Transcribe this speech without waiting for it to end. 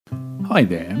Hi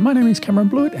there, my name is Cameron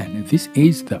Blewett and this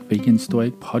is the Vegan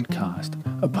Stoic Podcast,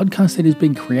 a podcast that has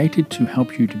been created to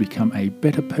help you to become a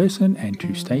better person and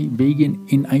to stay vegan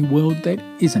in a world that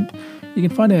isn't. You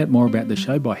can find out more about the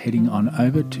show by heading on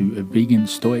over to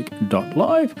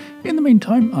veganstoic.live. In the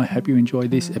meantime, I hope you enjoy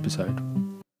this episode.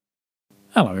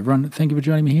 Hello everyone, thank you for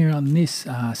joining me here on this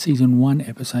Season 1,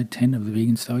 Episode 10 of the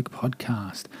Vegan Stoic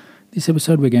Podcast. This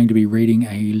episode we're going to be reading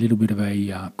a little bit of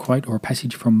a quote or a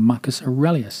passage from Marcus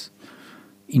Aurelius.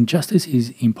 Injustice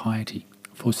is impiety,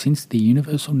 for since the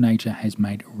universal nature has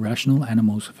made rational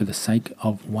animals for the sake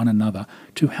of one another,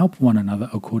 to help one another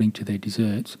according to their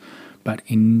deserts, but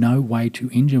in no way to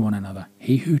injure one another,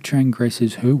 he who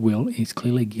transgresses her will is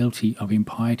clearly guilty of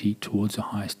impiety towards the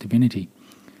highest divinity.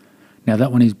 Now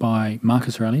that one is by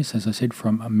Marcus Aurelius, as I said,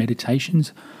 from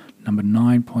Meditations, number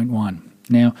 9.1.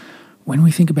 Now, when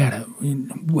we think about it,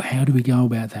 how do we go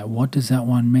about that? What does that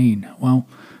one mean? Well,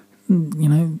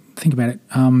 think about it.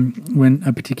 When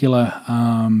a particular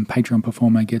Patreon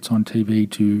performer gets on TV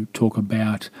to talk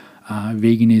about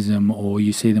veganism, or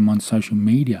you see them on social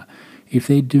media, if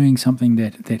they're doing something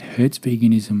that hurts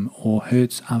veganism or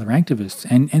hurts other activists,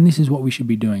 and this is what we should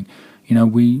be doing.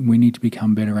 We need to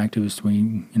become better activists.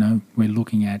 We're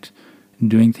looking at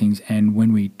doing things, and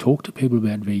when we talk to people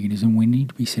about veganism, we need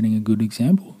to be setting a good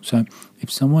example. So if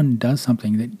someone does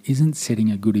something that isn't setting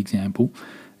a good example,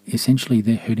 essentially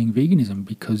they're hurting veganism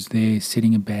because they're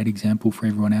setting a bad example for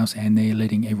everyone else, and they're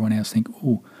letting everyone else think,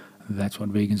 oh, that's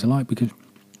what vegans are like. Because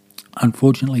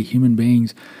unfortunately, human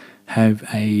beings have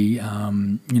we're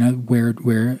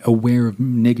aware of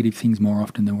negative things more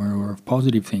often than we're aware of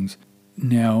positive things.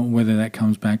 Now, whether that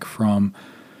comes back from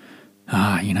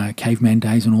caveman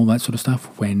days and all that sort of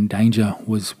stuff, when danger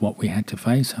was what we had to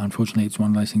face. Unfortunately, it's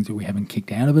one of those things that we haven't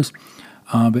kicked out of us.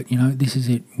 But this is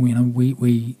it.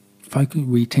 We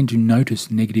tend to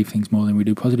notice negative things more than we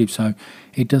do positive. So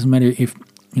it doesn't matter if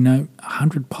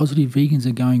 100 positive vegans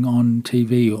are going on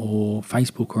TV or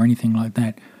Facebook or anything like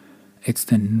that. It's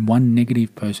the one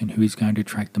negative person who is going to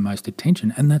attract the most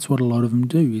attention, and that's what a lot of them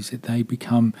do. Is that they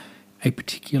become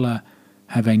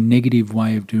have a negative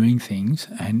way of doing things,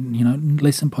 and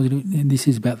less than positive. And this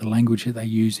is about the language that they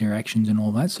use, their actions, and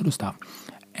all that sort of stuff.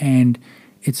 And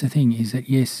it's the thing is that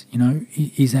yes,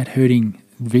 is that hurting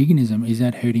veganism? Is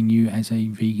that hurting you as a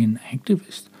vegan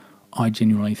activist? I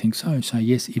genuinely think so. So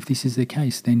yes, if this is the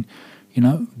case, then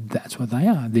that's what they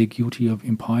are. They're guilty of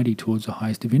impiety towards the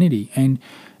highest divinity, and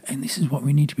this is what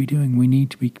we need to be doing. We need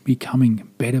to be becoming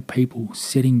better people,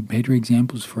 setting better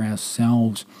examples for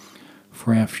ourselves,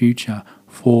 for our future,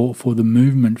 for the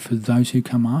movement, for those who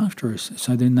come after us,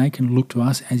 so then they can look to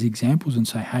us as examples and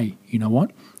say, hey, you know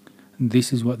what?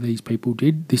 This is what these people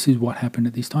did. This is what happened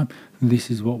at this time. This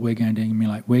is what we're going to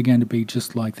emulate. We're going to be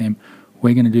just like them.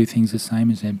 We're going to do things the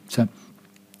same as them. So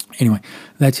anyway,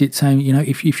 that's it. So,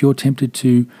 if you're tempted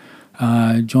to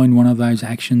join one of those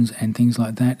actions and things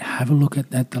like that, have a look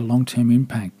at the long-term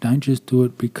impact. Don't just do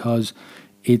it because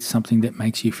it's something that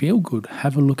makes you feel good.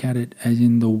 Have a look at it as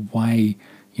in the way,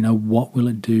 what will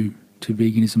it do to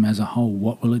veganism as a whole?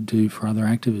 What will it do for other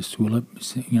activists? Will it,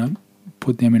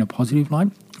 put them in a positive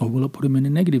light, or will it put them in a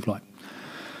negative light?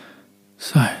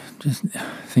 So just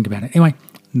think about it. Anyway,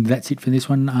 that's it for this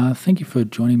one. Thank you for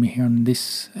joining me here on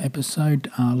this episode.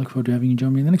 Look forward to having you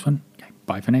join me in the next one. Okay,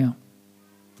 bye for now.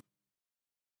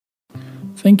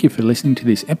 Thank you for listening to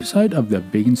this episode of the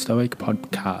Vegan Stoic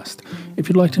Podcast. If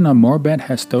you'd like to know more about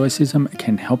how Stoicism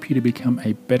can help you to become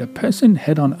a better person,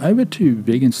 head on over to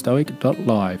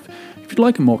veganstoic.live. If you'd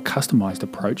like a more customized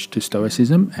approach to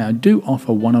Stoicism, I do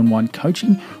offer one-on-one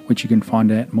coaching, which you can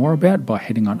find out more about by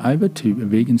heading on over to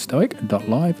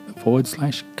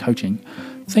veganstoic.live/coaching.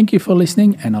 Thank you for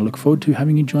listening, and I look forward to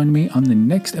having you join me on the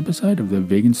next episode of the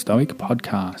Vegan Stoic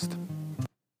Podcast.